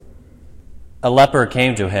A leper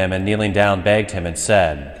came to him and kneeling down begged him and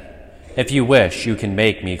said, "If you wish, you can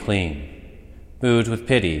make me clean." Moved with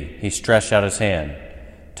pity, he stretched out his hand,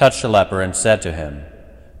 touched the leper, and said to him,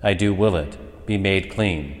 "I do will it, be made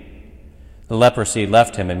clean." The leprosy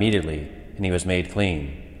left him immediately, and he was made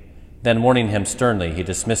clean. Then warning him sternly, he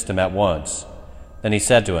dismissed him at once. Then he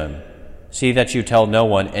said to him, "See that you tell no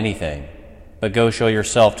one anything, but go show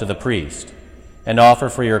yourself to the priest, and offer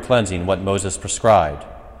for your cleansing what Moses prescribed.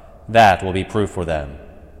 That will be proof for them."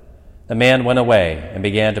 The man went away and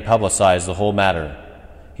began to publicize the whole matter.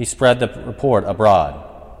 He spread the report abroad,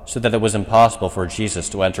 so that it was impossible for Jesus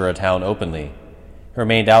to enter a town openly. He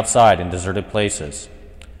remained outside in deserted places,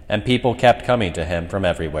 and people kept coming to him from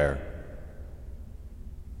everywhere.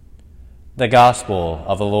 The Gospel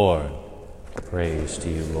of the Lord. Praise to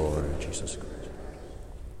you, Lord Jesus Christ.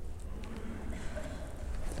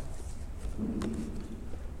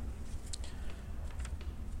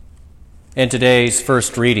 In today's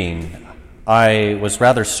first reading, I was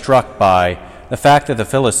rather struck by the fact that the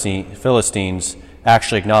Philistines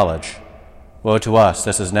actually acknowledge, "Woe to us,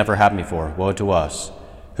 this has never happened before. Woe to us.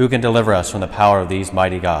 Who can deliver us from the power of these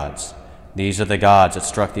mighty gods? These are the gods that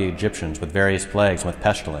struck the Egyptians with various plagues and with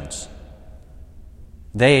pestilence."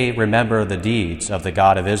 They remember the deeds of the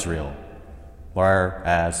God of Israel,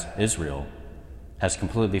 whereas Israel has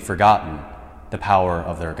completely forgotten the power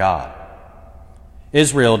of their God.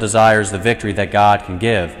 Israel desires the victory that God can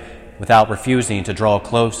give without refusing to draw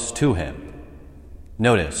close to him.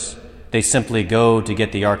 Notice, they simply go to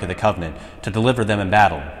get the Ark of the Covenant to deliver them in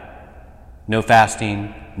battle. No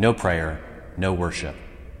fasting, no prayer, no worship.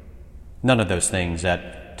 None of those things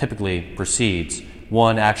that typically precedes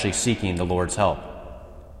one actually seeking the Lord's help.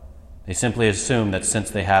 They simply assume that since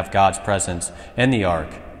they have God's presence in the Ark,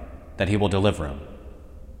 that he will deliver them.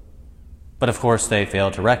 But of course they fail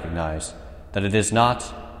to recognize that it is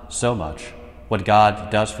not so much what God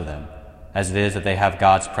does for them as it is that they have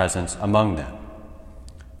God's presence among them.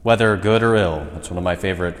 Whether good or ill, that's one of my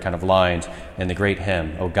favorite kind of lines in the great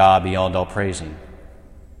hymn, "O God beyond all praising,"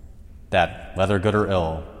 that whether good or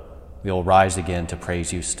ill, we will rise again to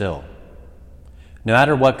praise you still. No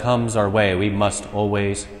matter what comes our way, we must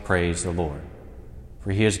always praise the Lord,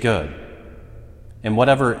 for he is good. And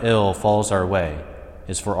whatever ill falls our way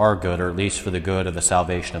is for our good, or at least for the good of the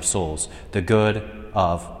salvation of souls, the good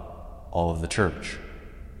of all of the church.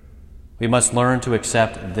 We must learn to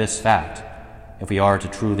accept this fact if we are to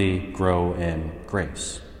truly grow in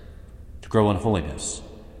grace, to grow in holiness,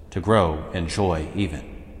 to grow in joy even.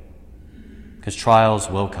 Because trials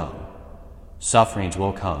will come, sufferings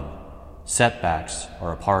will come, setbacks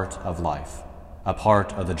are a part of life, a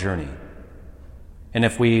part of the journey. And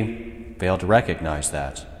if we fail to recognize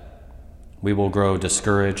that, we will grow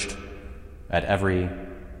discouraged at every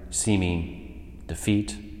seeming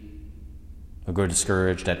defeat. We'll grow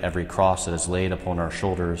discouraged at every cross that is laid upon our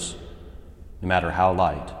shoulders, no matter how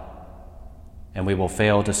light. And we will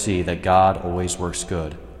fail to see that God always works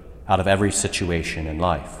good out of every situation in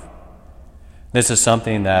life. This is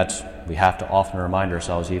something that we have to often remind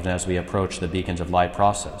ourselves even as we approach the Beacons of Light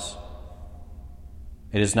process.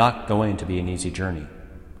 It is not going to be an easy journey.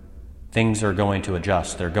 Things are going to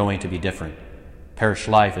adjust. They're going to be different. Parish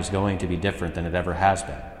life is going to be different than it ever has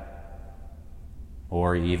been.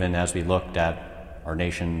 Or even as we looked at our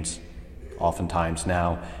nation's oftentimes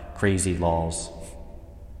now crazy laws,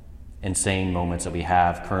 insane moments that we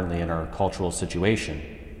have currently in our cultural situation,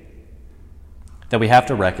 that we have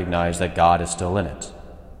to recognize that God is still in it.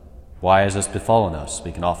 Why has this befallen us?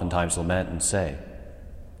 We can oftentimes lament and say.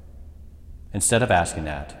 Instead of asking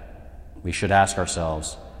that, we should ask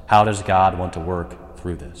ourselves, how does God want to work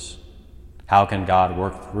through this? How can God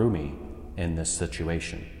work through me in this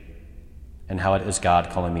situation? And how is God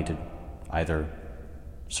calling me to either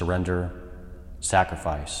surrender,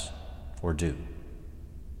 sacrifice, or do?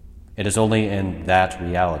 It is only in that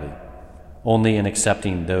reality, only in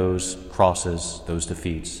accepting those crosses, those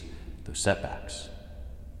defeats, those setbacks,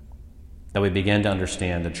 that we begin to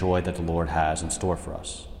understand the joy that the Lord has in store for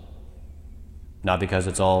us. Not because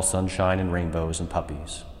it's all sunshine and rainbows and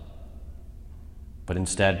puppies, but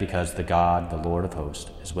instead because the God, the Lord of hosts,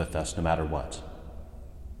 is with us no matter what.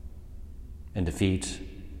 In defeat,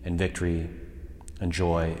 in victory, in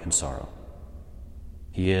joy, and sorrow.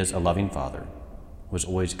 He is a loving Father who is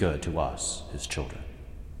always good to us, his children.